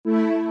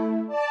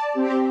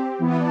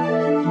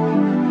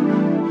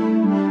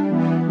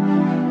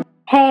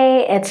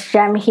it's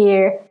Jem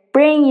here,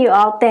 bringing you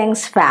all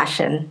things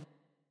fashion.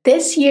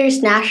 This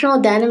year's National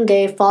Denim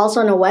Day falls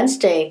on a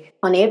Wednesday,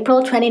 on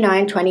April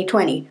 29,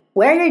 2020.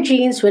 Wear your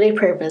jeans with a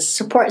purpose.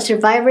 Support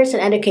survivors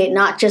and educate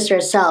not just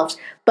yourselves,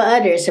 but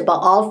others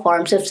about all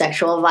forms of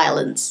sexual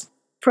violence.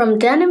 From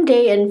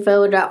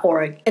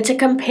denimdayinfo.org, it's a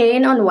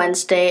campaign on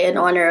Wednesday in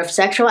honor of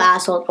Sexual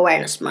Assault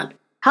Awareness Month.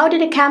 How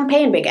did the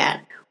campaign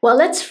begin? Well,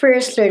 let's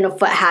first learn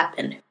of what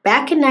happened.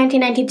 Back in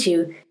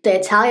 1992, the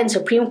Italian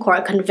Supreme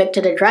Court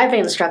convicted a driving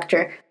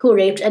instructor who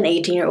raped an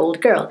 18-year-old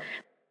girl.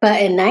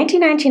 But in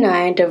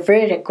 1999, the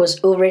verdict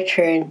was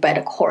overturned by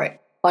the court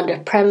on the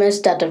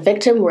premise that the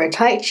victim wore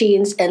tight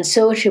jeans and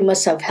so she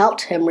must have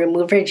helped him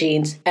remove her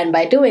jeans, and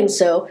by doing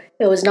so,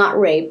 it was not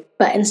rape,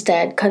 but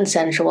instead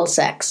consensual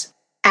sex.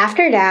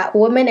 After that,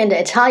 women in the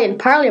Italian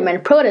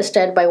parliament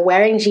protested by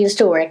wearing jeans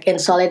to work in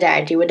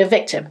solidarity with the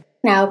victim.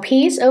 Now,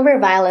 Peace Over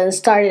Violence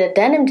started a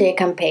Denim Day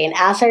campaign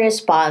as a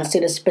response to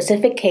the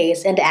specific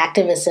case and the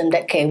activism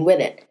that came with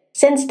it.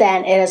 Since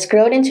then, it has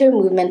grown into a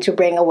movement to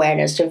bring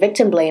awareness to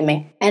victim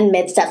blaming and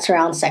myths that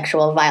surround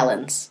sexual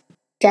violence.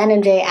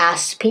 Denim Day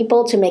asks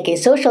people to make a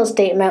social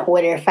statement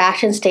with their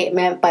fashion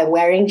statement by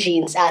wearing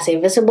jeans as a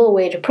visible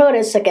way to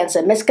protest against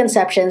the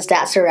misconceptions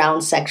that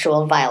surround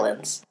sexual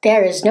violence.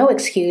 There is no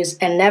excuse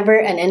and never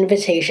an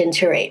invitation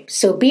to rape,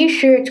 so be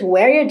sure to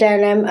wear your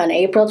denim on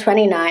April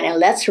 29 and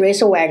let's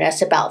raise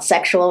awareness about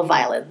sexual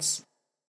violence.